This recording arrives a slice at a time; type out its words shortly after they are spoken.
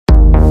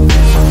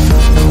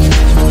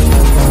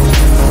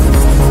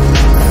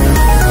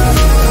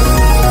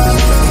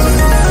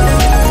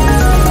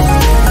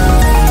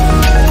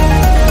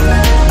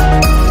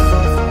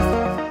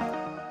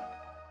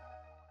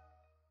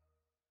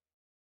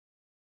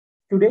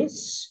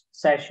Today's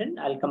session,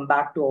 I'll come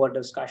back to our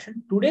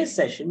discussion. Today's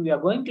session, we are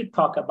going to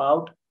talk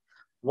about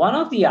one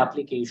of the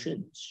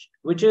applications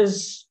which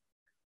is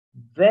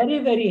very,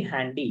 very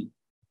handy,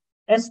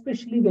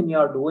 especially when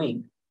you're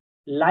doing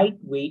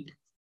lightweight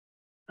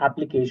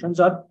applications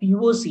or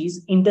POCs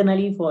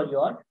internally for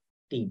your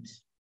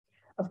teams.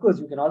 Of course,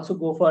 you can also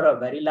go for a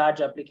very large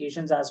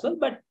applications as well,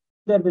 but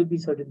there will be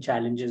certain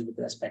challenges with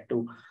respect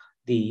to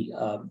the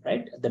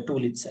the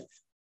tool itself.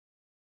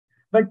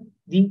 But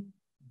the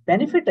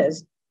benefit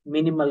is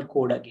minimal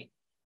code again.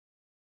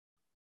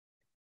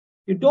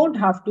 You don't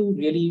have to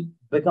really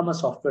become a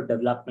software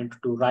development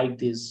to write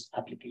these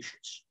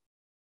applications.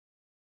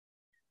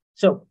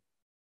 So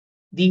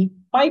the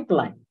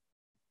pipeline,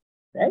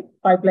 right?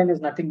 Pipeline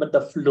is nothing but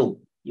the flow.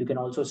 You can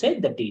also say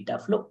the data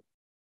flow.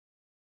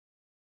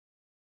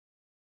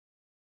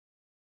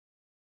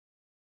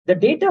 The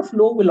data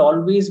flow will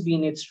always be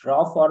in its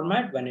raw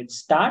format when it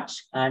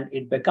starts and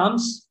it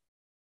becomes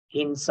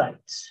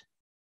insights.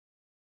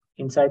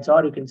 Insights,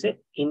 or you can say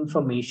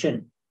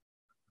information,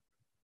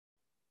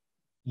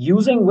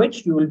 using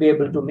which you will be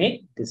able to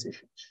make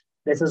decisions.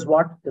 This is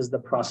what is the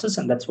process,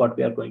 and that's what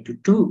we are going to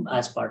do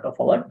as part of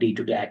our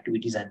day-to-day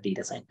activities as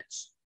data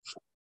scientists.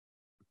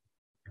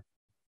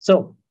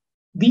 So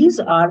these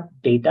are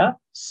data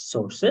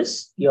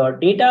sources. Your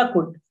data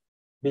could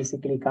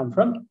basically come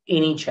from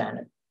any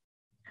channel.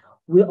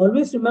 We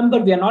always remember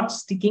we are not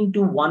sticking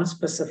to one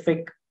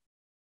specific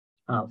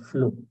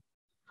flow.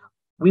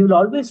 We will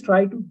always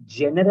try to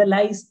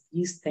generalize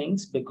these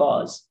things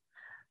because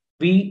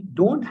we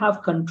don't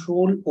have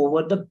control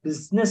over the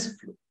business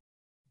flow.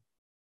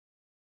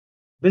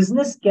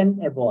 Business can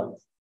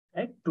evolve,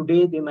 right?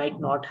 Today, they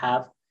might not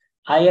have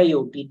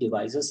IIoT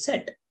devices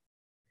set,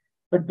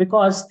 but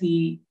because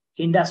the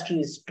industry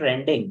is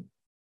trending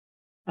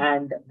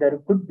and there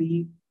could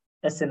be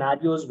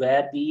scenarios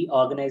where the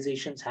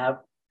organizations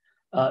have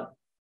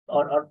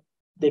or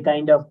they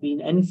kind of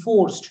been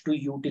enforced to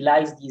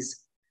utilize these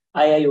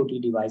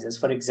IIoT devices.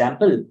 For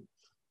example,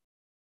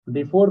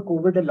 before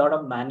COVID, a lot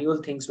of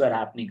manual things were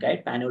happening,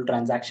 right? Manual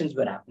transactions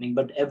were happening,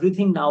 but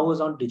everything now is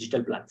on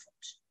digital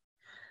platforms.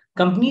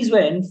 Companies were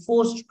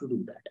enforced to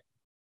do that.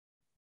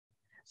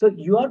 So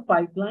your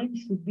pipeline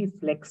should be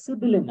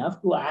flexible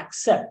enough to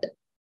accept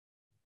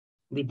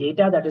the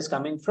data that is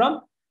coming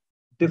from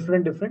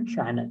different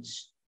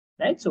channels,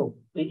 right? So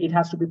it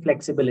has to be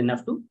flexible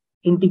enough to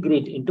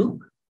integrate into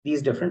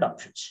these different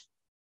options.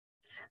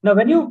 Now,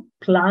 when you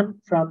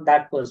plan from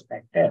that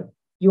perspective,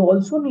 you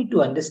also need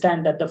to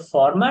understand that the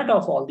format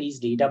of all these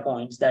data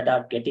points that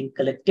are getting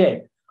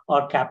collected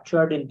or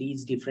captured in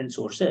these different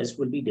sources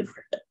will be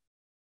different,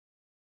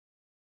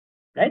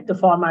 right? The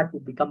format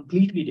would be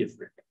completely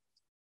different.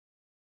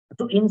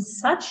 So in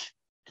such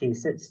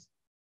cases,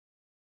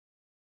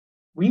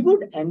 we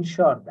would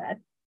ensure that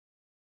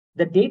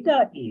the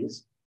data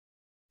is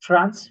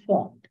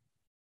transformed,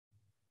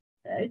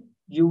 right?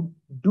 You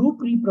do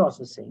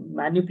pre-processing,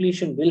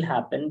 manipulation will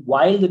happen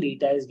while the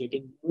data is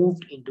getting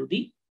moved into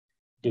the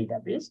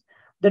database.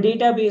 The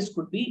database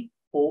could be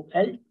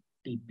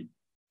OLTP.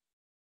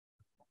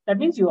 That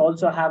means you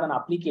also have an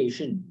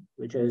application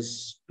which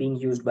is being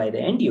used by the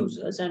end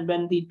users. And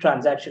when the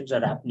transactions are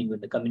happening, when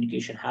the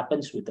communication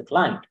happens with the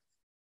client,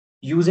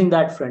 using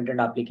that front-end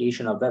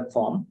application or web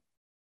form,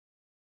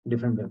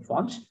 different web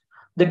forms,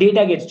 the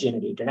data gets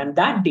generated and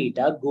that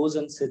data goes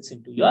and sits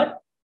into your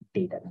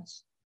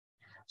database.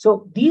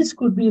 So these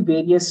could be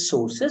various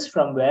sources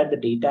from where the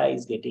data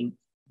is getting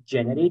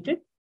generated,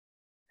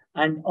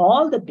 and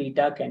all the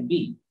data can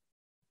be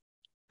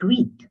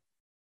tweaked,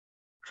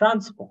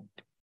 transformed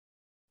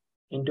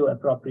into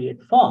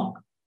appropriate form.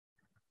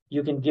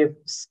 You can give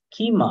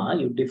schema,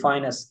 you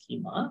define a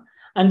schema,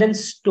 and then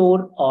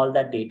store all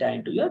that data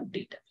into your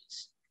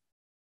database.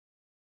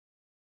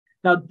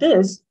 Now,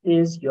 this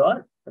is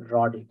your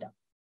raw data,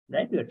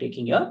 right? You're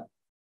taking your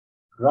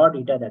raw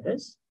data that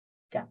is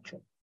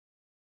captured.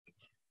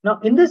 Now,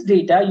 in this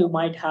data, you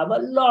might have a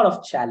lot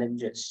of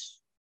challenges.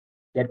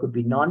 There could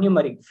be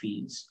non-numeric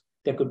fields.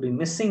 There could be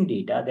missing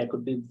data. There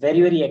could be very,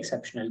 very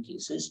exceptional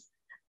cases.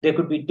 There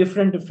could be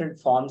different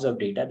forms of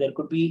data. There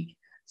could be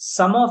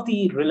some of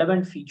the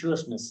relevant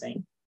features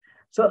missing.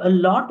 So a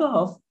lot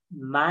of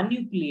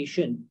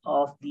manipulation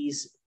of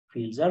these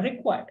fields are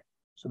required.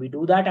 So we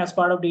do that as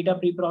part of data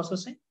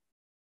pre-processing.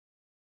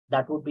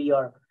 That would be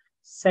your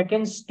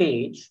second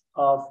stage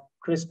of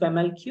CRISP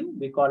MLQ.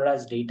 We call it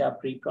as data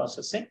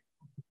pre-processing.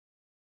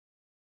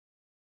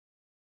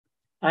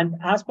 And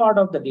as part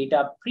of the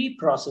data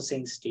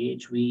pre-processing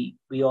stage, we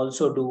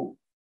also do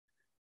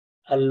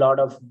a lot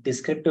of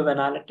descriptive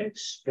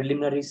analytics,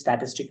 preliminary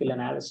statistical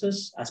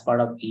analysis as part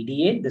of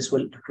EDA. This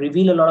will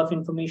reveal a lot of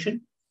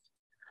information.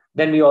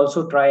 Then we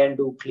also try and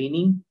do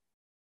cleaning.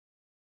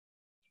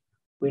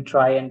 We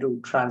try and do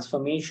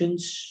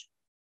transformations.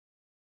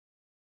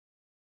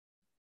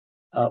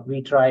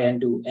 We try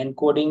and do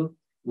encoding.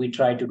 We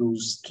try to do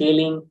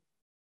scaling.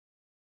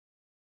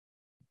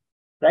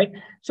 Right?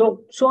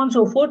 So on and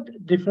so forth,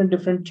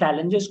 different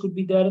challenges could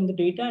be there in the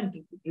data,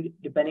 and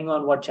depending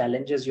on what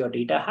challenges your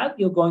data have,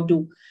 you're going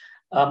to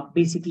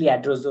basically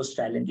address those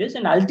challenges.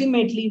 And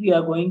ultimately, we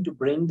are going to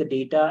bring the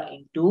data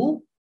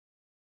into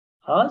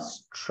a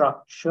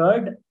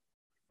structured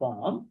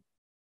form,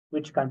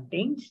 which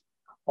contains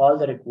all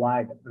the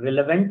required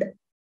relevant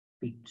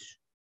fields,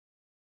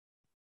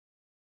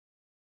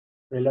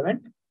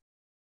 relevant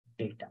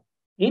data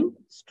in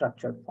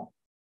structured form.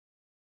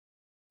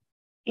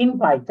 In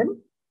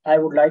Python, I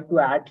would like to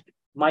add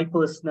my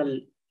personal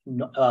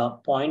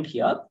point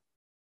here.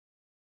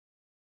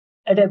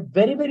 At a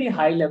very, very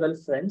high level,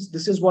 friends,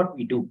 this is what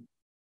we do.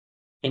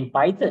 In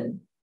Python,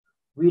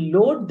 we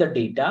load the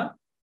data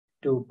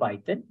to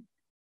Python.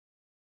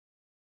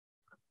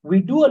 We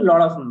do a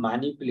lot of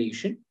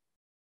manipulation.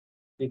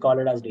 We call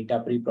it as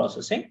data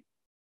preprocessing.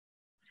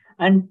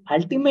 And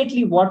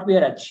ultimately, what we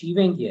are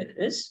achieving here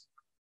is,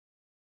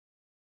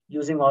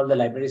 using all the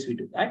libraries, we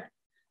do that.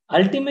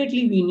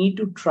 Ultimately, we need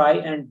to try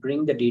and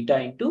bring the data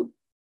into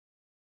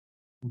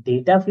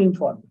data frame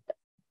format.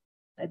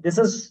 This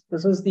is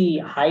the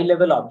high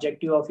level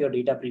objective of your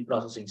data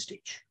preprocessing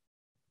stage.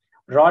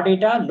 Raw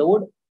data,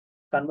 load,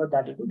 convert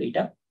that into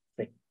data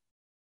frame.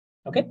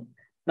 Okay.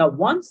 Now,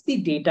 once the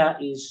data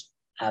is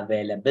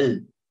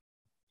available,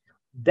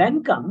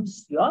 then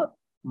comes your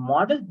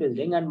model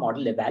building and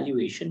model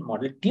evaluation,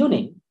 model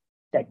tuning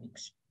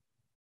techniques.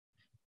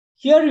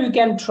 Here you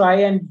can try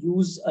and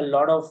use a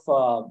lot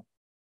of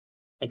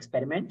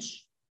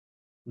experiments,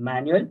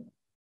 manual,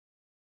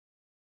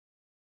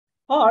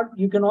 or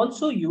you can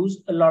also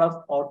use a lot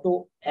of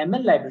auto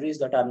ML libraries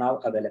that are now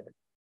available.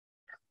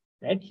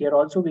 Right? Here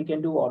also we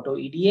can do auto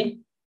EDA.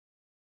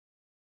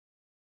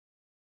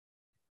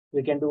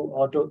 We can do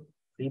auto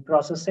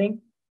reprocessing.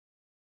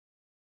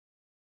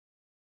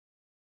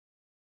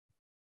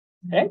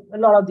 Right? A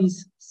lot of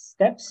these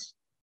steps.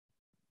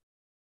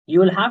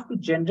 You will have to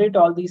generate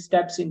all these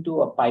steps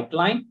into a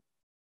pipeline,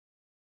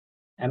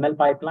 ML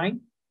pipeline.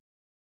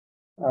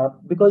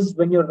 Because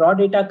when your raw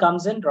data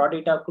comes in, raw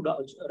data could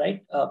also,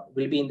 right,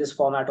 will be in this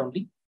format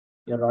only,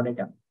 your raw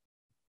data,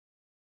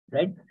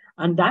 right?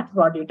 And that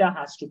raw data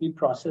has to be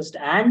processed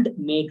and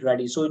made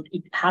ready. So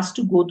it has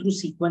to go through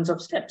sequence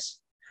of steps.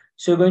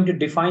 So you're going to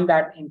define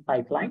that in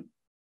pipeline.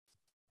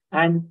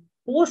 And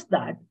post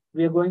that,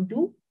 we are going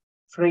to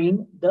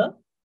train the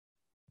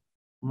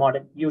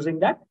model using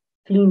that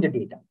cleaned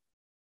data.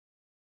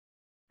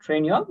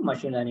 Train your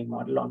machine learning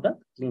model on the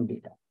clean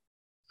data.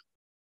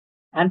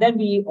 And then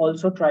we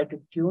also try to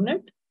tune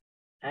it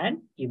and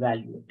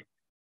evaluate it.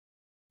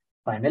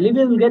 Finally,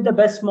 we will get the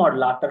best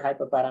model after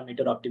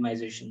hyperparameter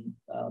optimization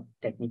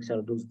techniques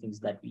or those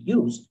things that we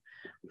use.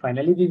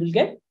 Finally, we will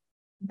get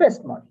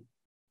best model.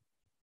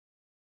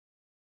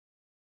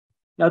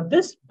 Now,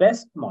 this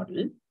best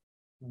model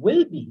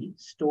will be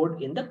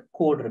stored in the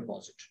code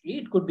repository.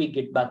 It could be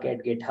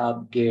Gitbucket,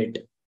 GitHub,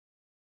 Git,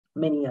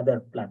 many other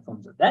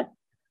platforms of that.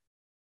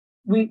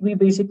 We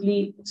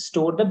basically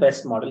store the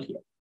best model here.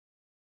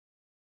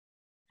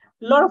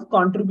 A lot of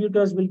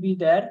contributors will be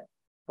there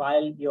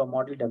while your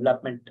model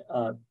development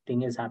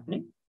thing is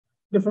happening.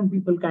 Different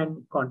people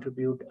can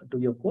contribute to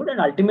your code, and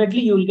ultimately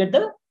you will get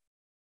the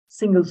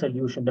single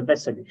solution, the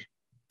best solution.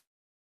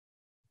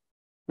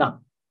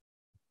 Now,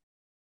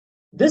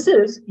 this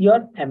is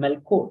your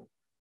ML code.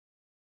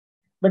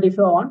 But if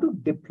you want to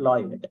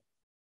deploy it,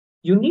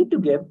 you need to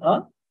give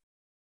a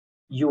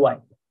UI,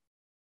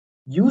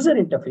 user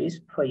interface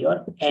for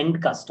your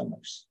end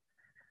customers.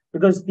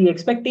 Because the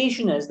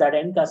expectation is that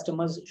end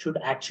customers should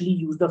actually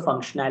use the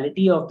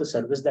functionality of the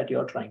service that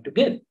you're trying to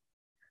give.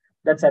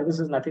 That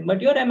service is nothing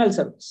but your ML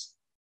service,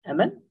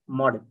 ML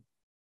model.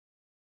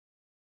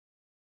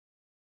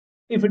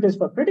 If it is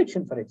for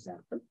prediction, for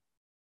example,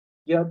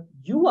 your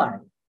UI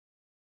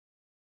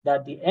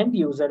that the end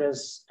user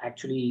is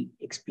actually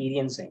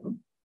experiencing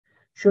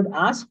should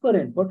ask for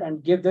input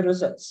and give the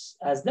results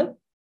as the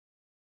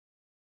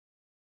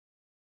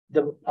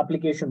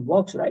application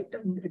works, right?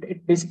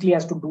 It basically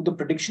has to do the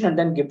prediction and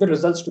then give the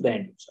results to the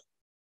end user.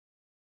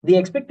 The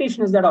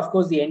expectation is that, of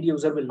course, the end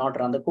user will not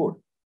run the code.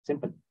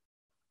 Simple.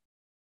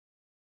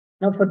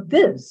 Now, for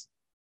this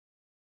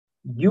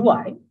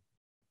UI,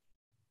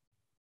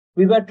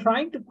 we were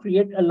trying to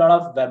create a lot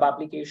of web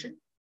application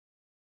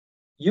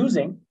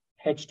using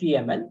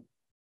HTML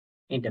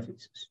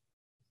interfaces,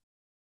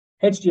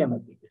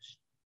 HTML pages.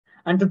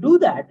 And to do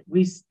that,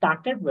 we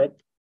started with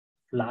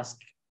Flask,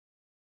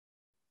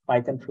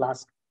 Python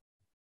Flask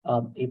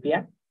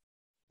API.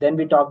 Then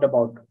we talked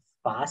about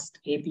Fast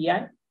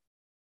API.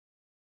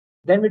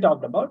 Then we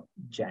talked about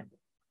Django.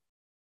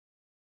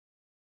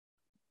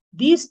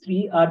 These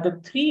three are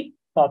the three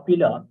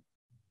popular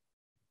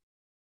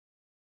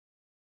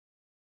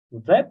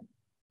web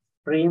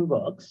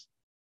framework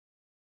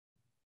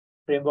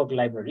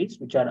libraries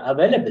which are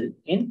available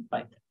in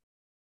Python.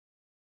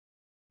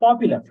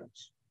 Popular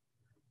friends.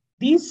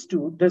 These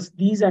two,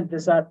 these and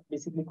this are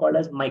basically called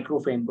as micro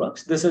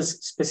frameworks. This is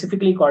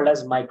specifically called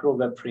as micro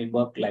web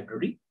framework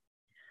library.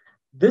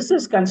 This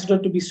is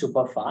considered to be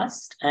super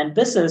fast, and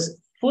this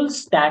is full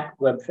stack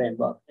web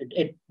framework.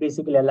 It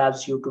basically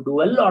allows you to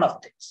do a lot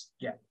of things.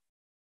 Yeah,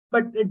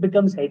 but it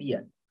becomes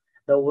heavier.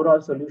 The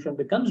overall solution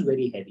becomes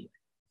very heavy.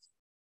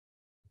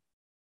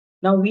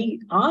 Now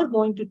we are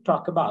going to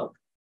talk about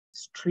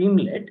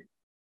Streamlit.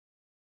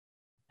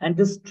 And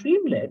this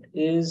Streamlit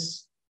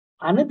is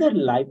another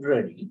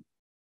library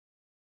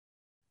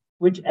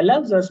which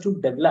allows us to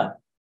develop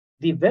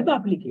the web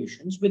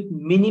applications with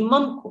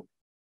minimum code.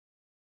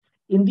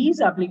 In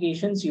these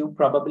applications, you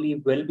probably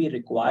will be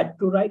required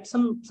to write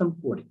some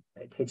coding,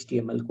 right?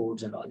 HTML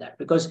codes and all that,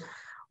 because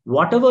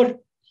whatever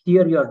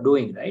here you're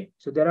doing, right?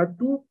 So there are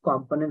two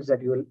components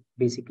that you will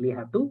basically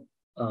have to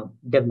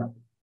develop.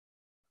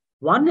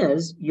 One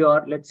is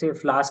your, let's say,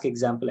 Flask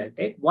example I'll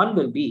take. One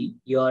will be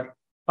your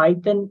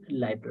Python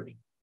library,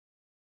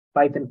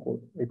 Python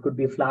code. It could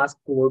be Flask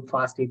code,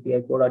 Fast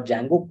API code, or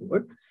Django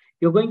code.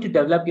 You're going to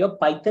develop your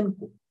Python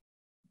code.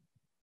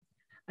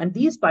 And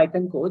these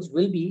Python codes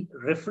will be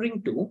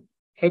referring to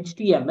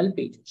HTML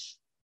pages.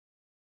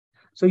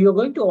 So you're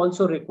going to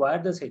also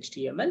require this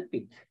HTML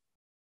page.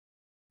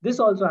 This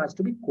also has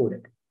to be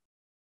coded,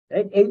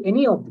 right?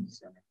 Any of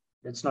these,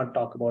 let's not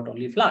talk about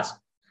only Flask.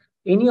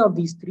 Any of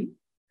these three,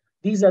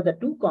 these are the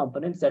two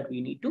components that we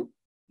need to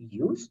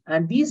use.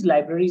 And these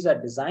libraries are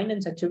designed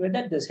in such a way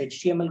that this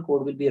HTML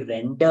code will be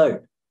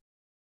rendered,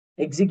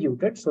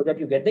 executed, so that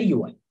you get the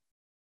UI.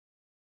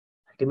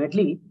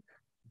 Ultimately,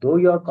 though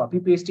you're copy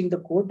pasting the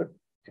code, but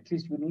at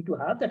least you need to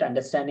have that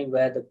understanding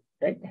where the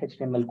right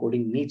HTML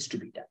coding needs to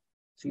be done.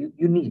 So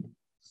you need.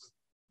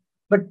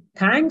 But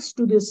thanks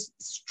to this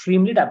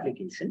Streamlit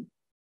application,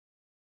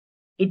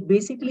 it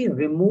basically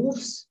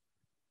removes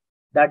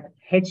that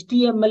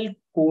HTML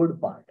code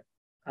part.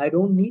 I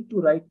don't need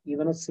to write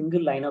even a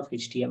single line of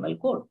HTML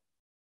code.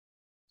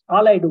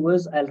 All I do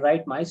is I'll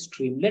write my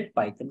Streamlit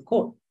Python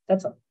code.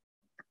 That's all.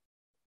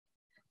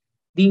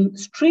 The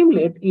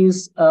Streamlit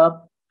is a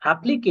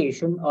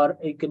application, or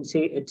you can say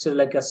it's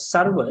like a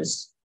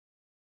service,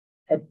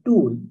 a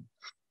tool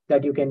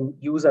that you can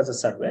use as a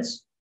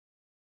service,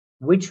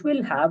 which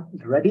will have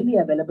readily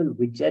available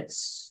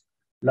widgets,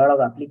 a lot of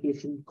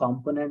application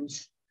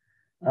components,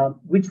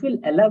 which will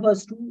allow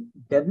us to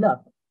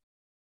develop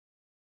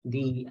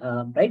the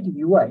right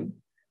UI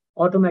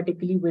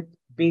automatically with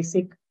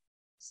basic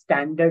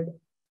standard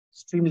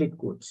Streamlit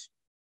codes.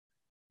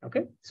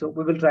 Okay, so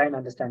we will try and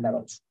understand that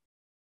also.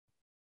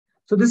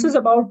 So this is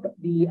about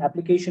the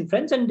application,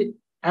 friends, and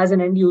as an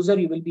end user,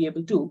 you will be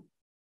able to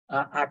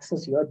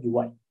access your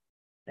UI,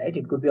 right?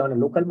 It could be on a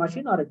local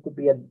machine, or it could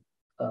be a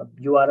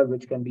URL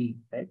which can be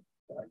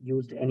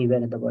used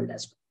anywhere in the world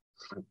as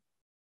well.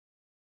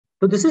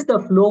 So this is the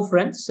flow,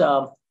 friends.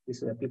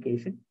 This is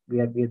application.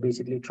 We are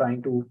basically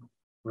trying to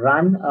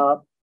run a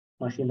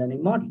machine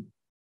learning model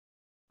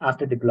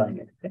after deploying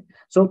it. Okay?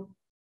 So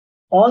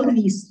all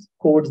these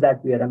codes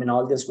that we are,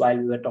 all this while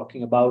we were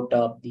talking about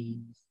the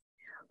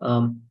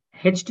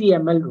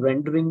HTML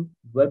rendering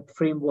web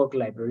framework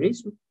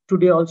libraries.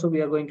 Today also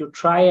we are going to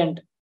try and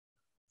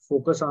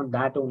focus on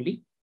that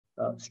only,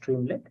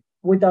 Streamlit,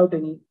 without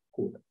any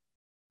code.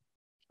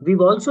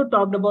 We've also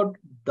talked about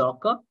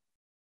Docker.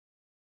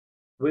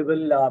 We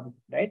will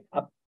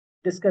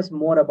discuss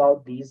more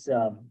about these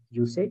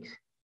usage.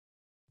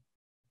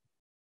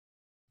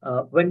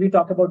 When we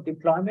talk about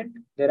deployment,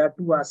 there are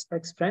two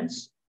aspects,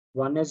 friends.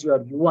 One is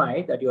your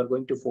UI that you are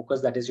going to focus,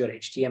 that is your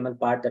HTML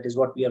part, that is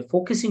what we are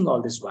focusing all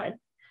this while.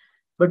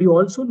 But you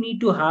also need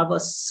to have a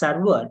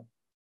server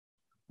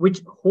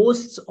which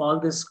hosts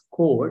all this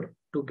code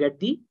to get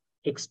the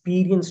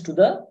experience to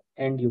the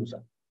end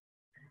user.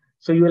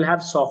 So you will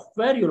have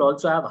software, you'll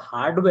also have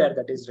hardware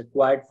that is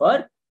required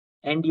for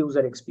end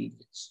user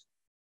experience,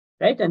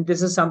 right? And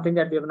this is something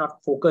that we have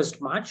not focused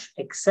much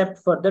except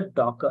for the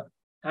Docker.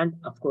 And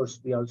of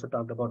course, we also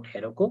talked about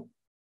Heroku,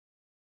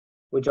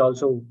 which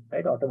also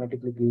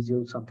automatically gives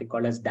you something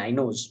called as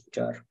dynos, which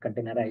are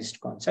containerized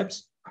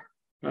concepts.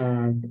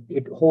 And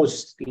it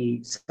hosts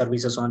the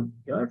services on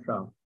your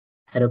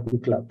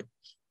Heroku cloud.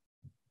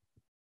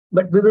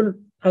 But we will,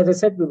 as I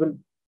said, we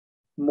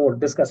will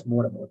discuss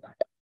more about that.